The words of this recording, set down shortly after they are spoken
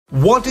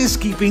What is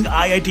keeping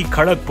IIT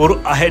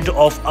Kharagpur ahead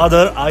of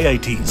other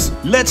IITs?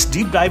 Let's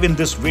deep dive in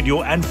this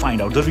video and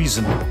find out the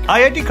reason.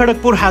 IIT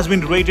Kharagpur has been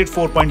rated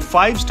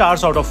 4.5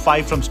 stars out of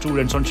 5 from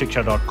students on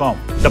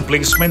shiksha.com. The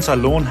placements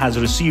alone has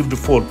received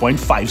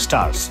 4.5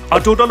 stars.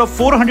 A total of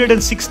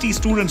 460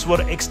 students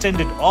were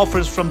extended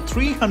offers from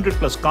 300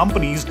 plus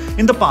companies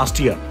in the past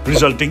year,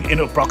 resulting in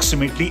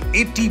approximately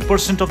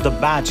 80% of the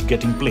batch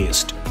getting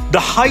placed. The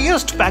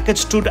highest package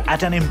stood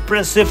at an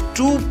impressive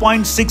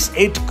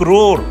 2.68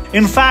 crore.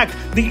 In fact,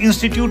 the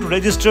institute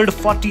registered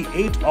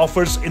 48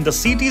 offers in the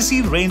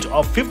CTC range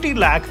of 50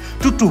 lakh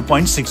to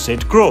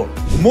 2.68 crore.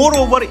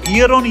 Moreover,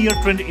 year-on-year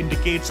trend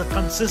indicates a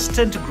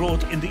consistent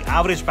growth in the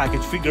average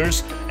package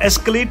figures,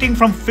 escalating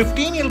from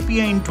 15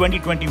 LPA in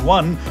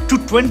 2021 to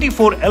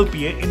 24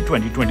 LPA in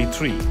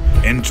 2023.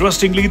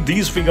 Interestingly,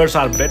 these figures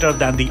are better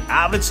than the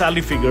average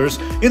salary figures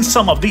in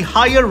some of the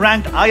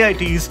higher-ranked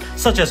IITs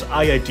such as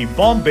IIT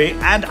Bombay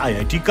and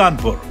IIT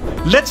Kanpur.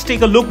 Let's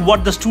take a look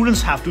what the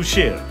students have to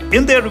share.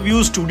 In their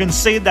reviews, students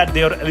say that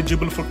they are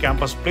eligible for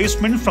campus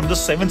placement from the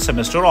 7th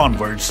semester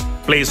onwards.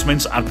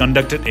 Placements are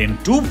conducted in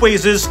 2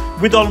 phases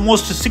with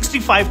almost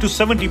 65 to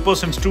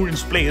 70%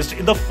 students placed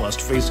in the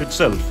first phase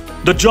itself.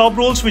 The job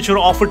roles which were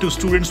offered to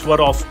students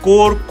were of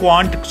core,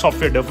 quant,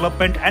 software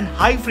development and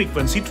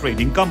high-frequency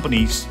trading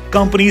companies.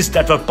 Companies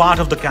that were part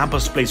of the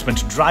campus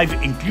placement drive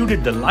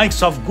included the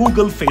likes of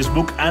Google,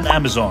 Facebook and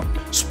Amazon.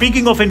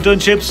 Speaking of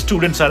internships,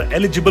 students are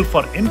eligible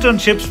for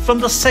internships from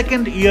the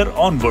 2nd year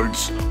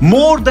onwards.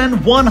 More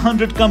than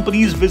 100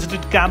 companies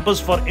visited campus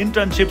for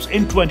internships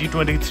in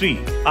 2023.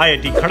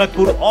 IIT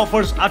Kharagpur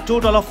offers a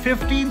total of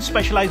 15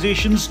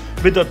 specializations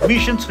with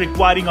admissions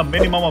requiring a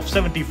minimum of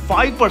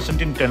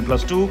 75% in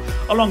 10+2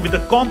 along with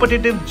a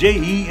competitive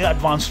JEE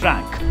advanced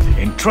rank.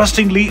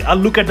 Interestingly, a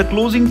look at the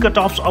closing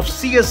cutoffs of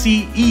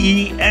CSE,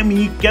 EE,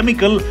 ME,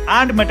 chemical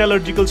and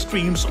metallurgical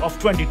streams of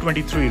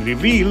 2023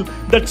 reveal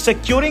that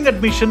securing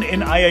admission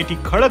in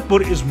IIT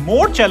Kharagpur is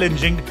more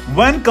challenging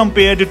when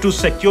compared to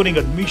securing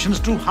admissions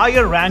to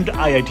higher ranked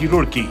IIT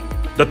Roorkee.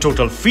 The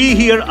total fee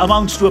here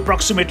amounts to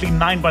approximately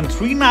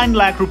 9.39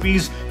 lakh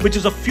rupees, which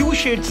is a few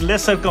shades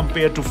lesser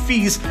compared to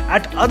fees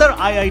at other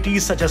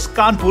IITs such as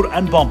Kanpur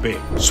and Bombay.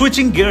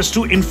 Switching gears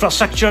to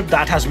infrastructure,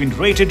 that has been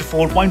rated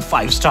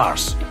 4.5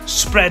 stars.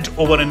 Spread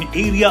over an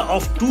area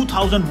of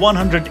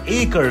 2,100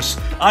 acres,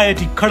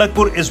 IIT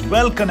Kharagpur is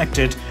well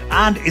connected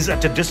and is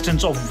at a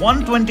distance of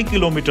 120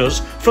 kilometers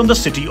from the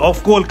city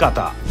of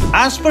Kolkata.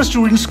 As per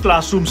students,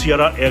 classrooms here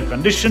are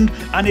air-conditioned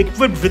and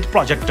equipped with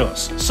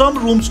projectors. Some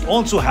rooms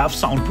also have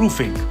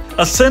soundproofing.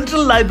 A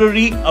central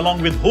library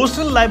along with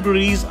hostel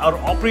libraries are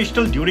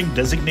operational during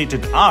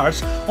designated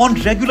hours on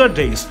regular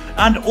days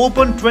and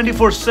open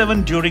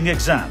 24/7 during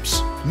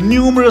exams.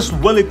 Numerous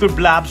well-equipped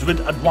labs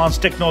with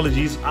advanced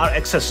technologies are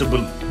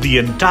accessible. The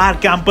entire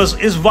campus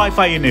is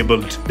Wi-Fi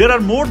enabled. There are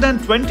more than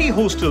 20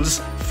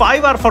 hostels,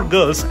 5 are for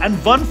girls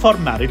and 1 for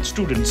married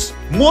students.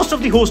 Most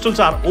of the hostels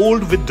are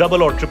old with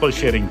double or triple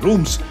sharing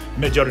rooms.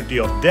 Majority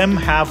of them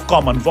have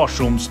common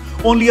washrooms.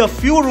 Only a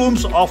few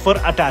rooms offer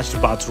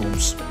attached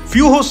bathrooms.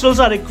 Few hostels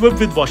are equipped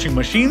with washing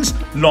machines.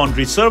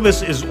 Laundry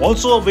service is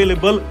also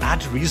available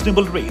at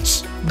reasonable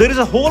rates. There is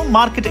a whole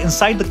market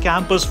inside the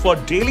campus for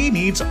daily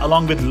needs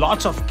along with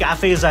lots of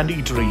cafes and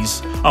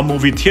eateries. A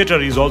movie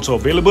theater is also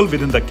available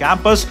within the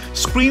campus,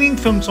 screening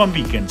films on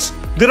weekends.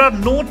 There are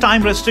no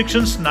time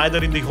restrictions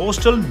neither in the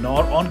hostel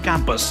nor on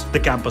campus. The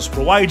campus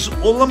provides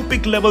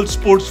Olympic-level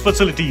sports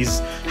facilities,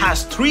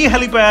 has 3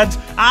 helipads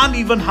and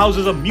even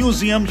houses a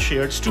museum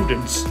shared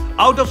students.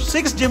 Out of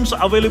 6 gyms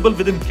available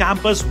within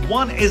campus,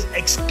 1 is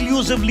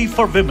exclusively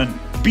for women.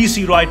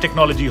 BC Roy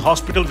Technology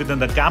Hospital within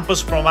the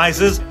campus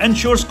premises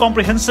ensures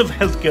comprehensive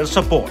healthcare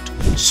support.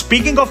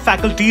 Speaking of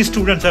faculty,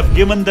 students have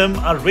given them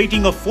a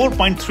rating of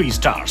 4.3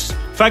 stars.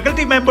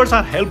 Faculty members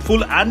are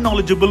helpful and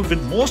knowledgeable,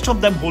 with most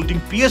of them holding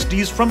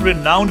PhDs from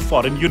renowned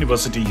foreign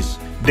universities.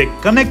 They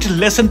connect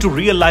lesson to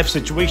real-life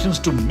situations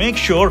to make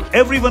sure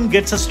everyone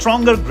gets a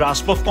stronger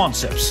grasp of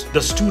concepts.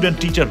 The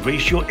student-teacher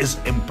ratio is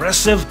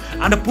impressive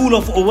and a pool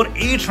of over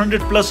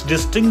 800 plus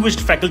distinguished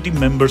faculty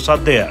members are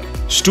there.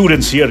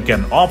 Students here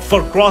can opt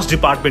for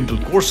cross-departmental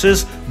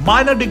courses,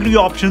 minor degree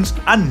options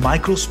and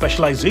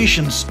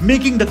micro-specializations,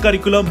 making the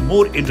curriculum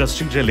more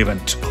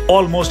industry-relevant.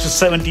 Almost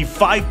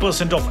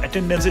 75% of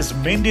attendance is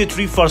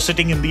mandatory for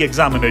sitting in the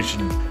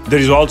examination. There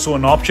is also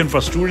an option for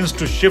students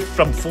to shift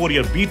from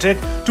 4-year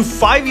BTech to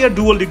 5-year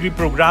dual degree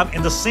program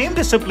in the same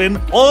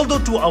discipline, although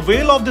to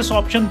avail of this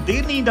option,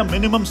 they need a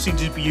minimum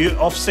CGPA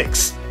of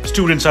 6.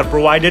 Students are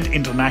provided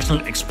international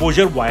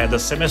exposure via the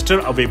semester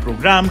away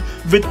program,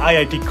 with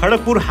IIT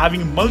Kharagpur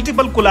having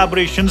multiple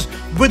collaborations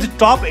with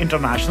top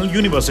international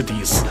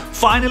universities.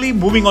 Finally,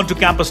 moving on to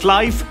campus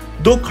life.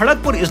 Though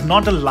Kharagpur is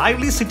not a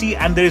lively city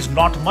and there is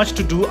not much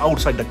to do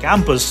outside the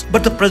campus,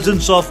 but the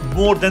presence of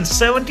more than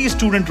 70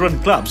 student-run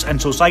clubs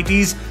and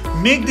societies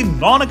make the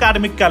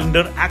non-academic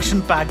calendar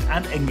action-packed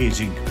and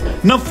engaging.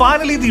 Now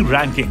finally, the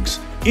rankings.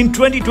 In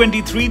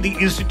 2023, the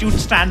institute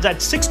stands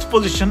at 6th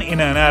position in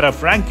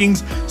NIRF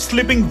rankings,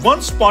 slipping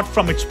one spot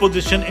from its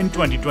position in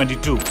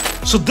 2022.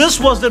 So this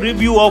was the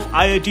review of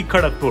IIT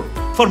Kharagpur.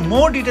 For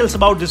more details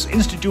about this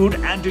institute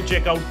and to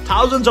check out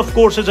thousands of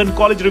courses and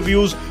college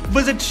reviews,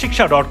 visit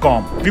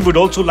shiksha.com. We would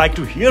also like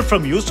to hear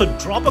from you, so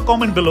drop a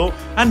comment below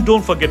and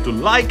don't forget to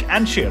like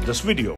and share this video.